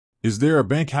Is there a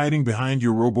bank hiding behind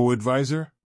your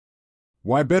robo-advisor?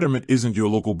 Why Betterment isn't your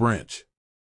local branch?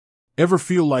 Ever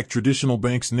feel like traditional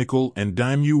banks nickel and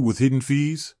dime you with hidden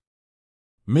fees?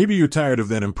 Maybe you're tired of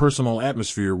that impersonal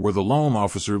atmosphere where the loan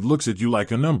officer looks at you like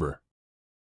a number.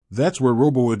 That's where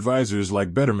robo-advisors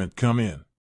like Betterment come in.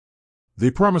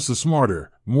 They promise a smarter,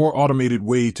 more automated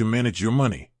way to manage your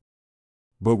money.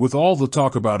 But with all the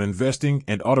talk about investing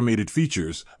and automated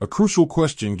features, a crucial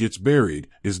question gets buried: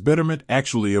 is Betterment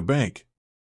actually a bank?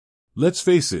 Let's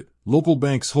face it, local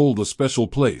banks hold a special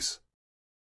place.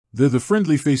 They're the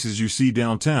friendly faces you see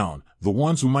downtown, the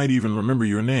ones who might even remember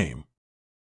your name.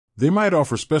 They might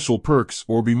offer special perks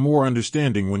or be more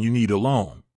understanding when you need a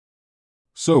loan.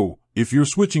 So, if you're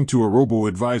switching to a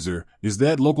robo-advisor, is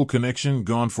that local connection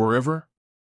gone forever?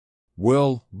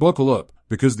 Well, buckle up,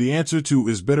 because the answer to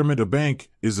 "is Betterment a bank"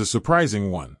 is a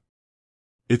surprising one.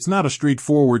 It's not a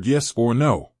straightforward yes or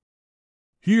no.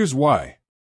 Here's why.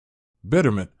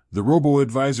 Betterment, the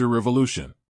robo-advisor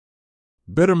revolution.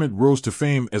 Betterment rose to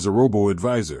fame as a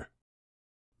robo-advisor.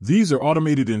 These are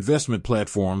automated investment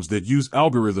platforms that use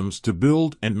algorithms to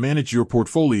build and manage your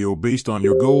portfolio based on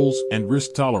your goals and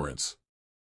risk tolerance.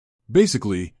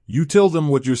 Basically, you tell them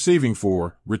what you're saving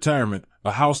for, retirement,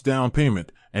 a house down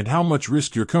payment, and how much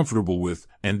risk you're comfortable with,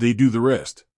 and they do the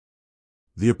rest.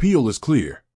 The appeal is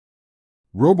clear.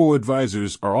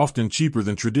 Robo-advisors are often cheaper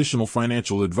than traditional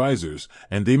financial advisors,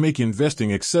 and they make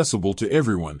investing accessible to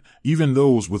everyone, even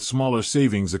those with smaller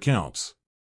savings accounts.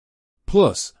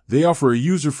 Plus, they offer a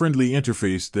user-friendly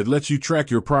interface that lets you track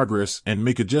your progress and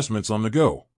make adjustments on the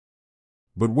go.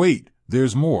 But wait,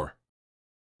 there's more.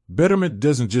 Betterment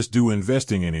doesn't just do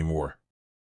investing anymore.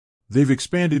 They've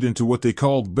expanded into what they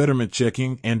call Betterment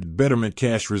Checking and Betterment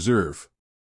Cash Reserve.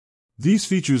 These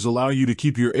features allow you to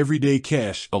keep your everyday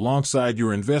cash alongside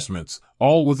your investments,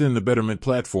 all within the Betterment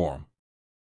platform.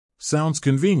 Sounds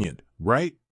convenient,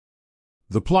 right?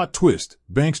 The plot twist: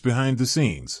 banks behind the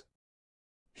scenes.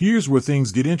 Here's where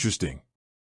things get interesting.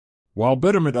 While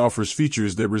Betterment offers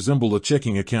features that resemble a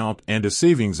checking account and a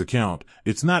savings account,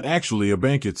 it's not actually a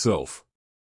bank itself.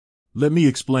 Let me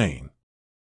explain.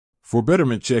 For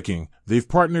Betterment Checking, they've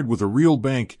partnered with a real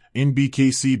bank,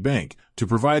 NBKC Bank, to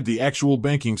provide the actual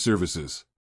banking services.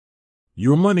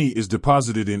 Your money is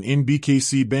deposited in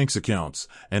NBKC Bank's accounts,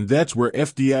 and that's where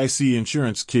FDIC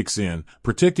insurance kicks in,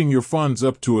 protecting your funds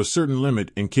up to a certain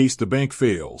limit in case the bank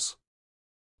fails.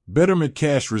 Betterment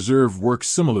Cash Reserve works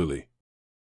similarly.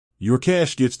 Your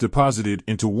cash gets deposited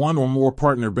into one or more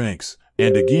partner banks,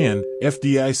 and again,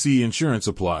 FDIC insurance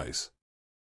applies.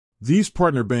 These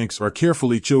partner banks are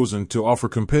carefully chosen to offer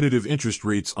competitive interest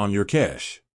rates on your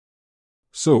cash.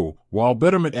 So, while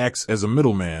Betterment acts as a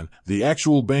middleman, the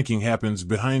actual banking happens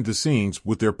behind the scenes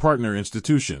with their partner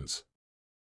institutions.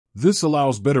 This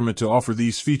allows Betterment to offer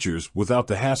these features without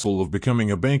the hassle of becoming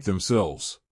a bank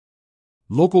themselves.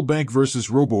 Local bank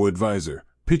versus robo-advisor,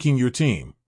 picking your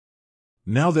team.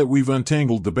 Now that we've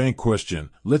untangled the bank question,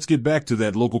 let's get back to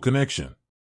that local connection.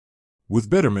 With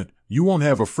Betterment, you won't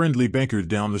have a friendly banker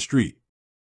down the street.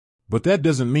 But that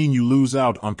doesn't mean you lose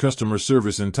out on customer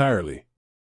service entirely.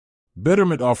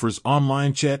 Betterment offers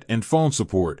online chat and phone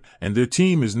support, and their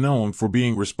team is known for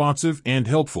being responsive and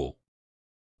helpful.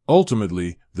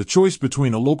 Ultimately, the choice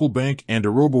between a local bank and a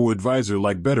robo-advisor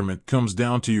like Betterment comes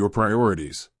down to your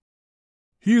priorities.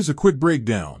 Here's a quick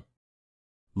breakdown.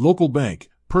 Local bank,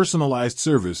 personalized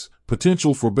service,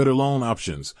 potential for better loan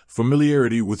options,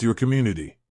 familiarity with your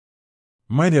community.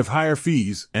 Might have higher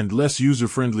fees and less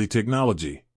user-friendly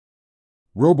technology.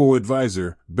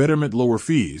 Robo-advisor, Betterment lower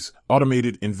fees,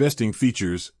 automated investing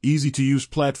features, easy-to-use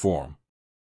platform.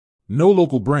 No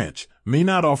local branch, may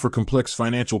not offer complex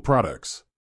financial products.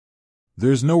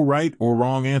 There's no right or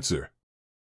wrong answer.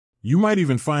 You might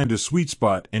even find a sweet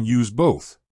spot and use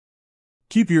both.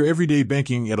 Keep your everyday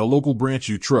banking at a local branch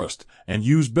you trust, and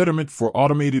use Betterment for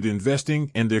automated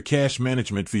investing and their cash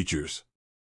management features.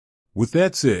 With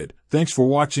that said, thanks for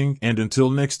watching, and until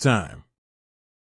next time.